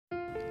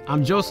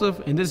I'm Joseph,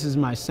 and this is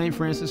my St.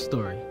 Francis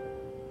story.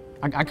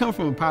 I come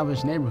from a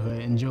impoverished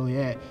neighborhood in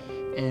Joliet,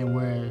 and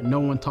where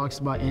no one talks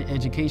about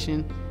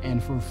education.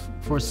 And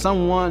for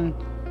someone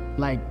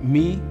like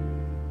me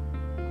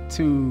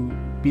to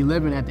be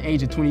living at the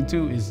age of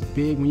 22 is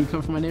big when you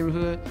come from my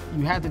neighborhood.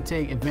 You have to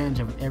take advantage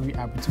of every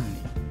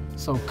opportunity.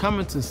 So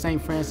coming to St.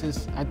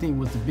 Francis, I think,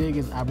 was the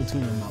biggest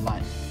opportunity in my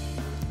life.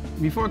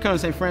 Before coming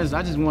to St. Francis,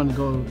 I just wanted to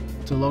go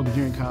to a local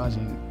junior college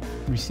and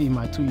receive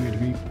my 2-year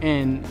degree.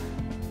 And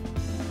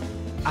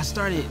I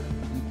started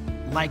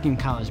liking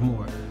college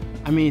more.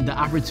 I mean, the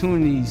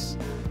opportunities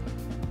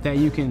that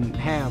you can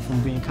have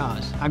from being in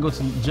college. I go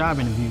to job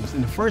interviews,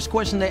 and the first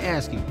question they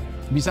ask you,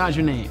 besides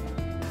your name,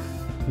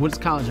 what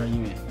college are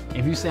you in?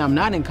 If you say I'm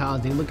not in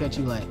college, they look at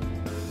you like,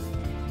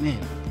 man,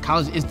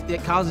 college is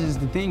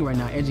the thing right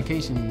now.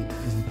 Education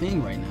is the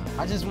thing right now.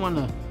 I just want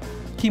to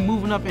keep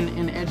moving up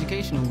in the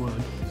educational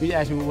world. If you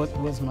ask me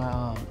what's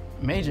my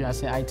major, I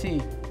say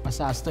IT. I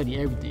say I study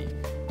everything,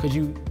 because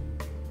you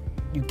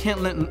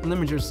can't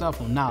limit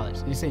yourself on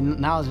knowledge. They say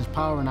knowledge is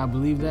power, and I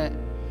believe that.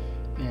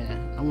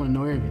 Man, I want to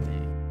know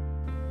everything.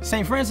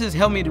 St. Francis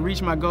helped me to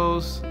reach my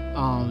goals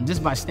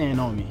just by staying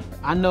on me.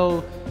 I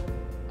know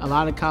a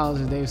lot of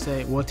colleges, they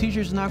say, well,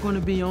 teachers are not going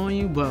to be on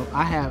you, but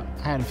I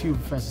had a few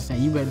professors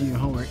saying, you better do your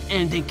homework,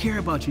 and they care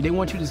about you. They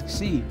want you to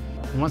succeed.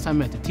 And once I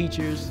met the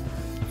teachers,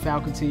 the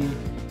faculty,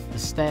 the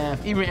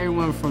staff, even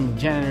everyone from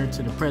the janitor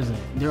to the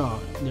president, they're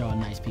all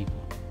nice people.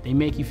 They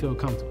make you feel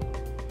comfortable.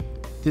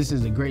 This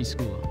is a great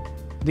school.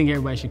 I think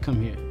everybody should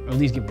come here, or at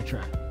least give it a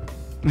try.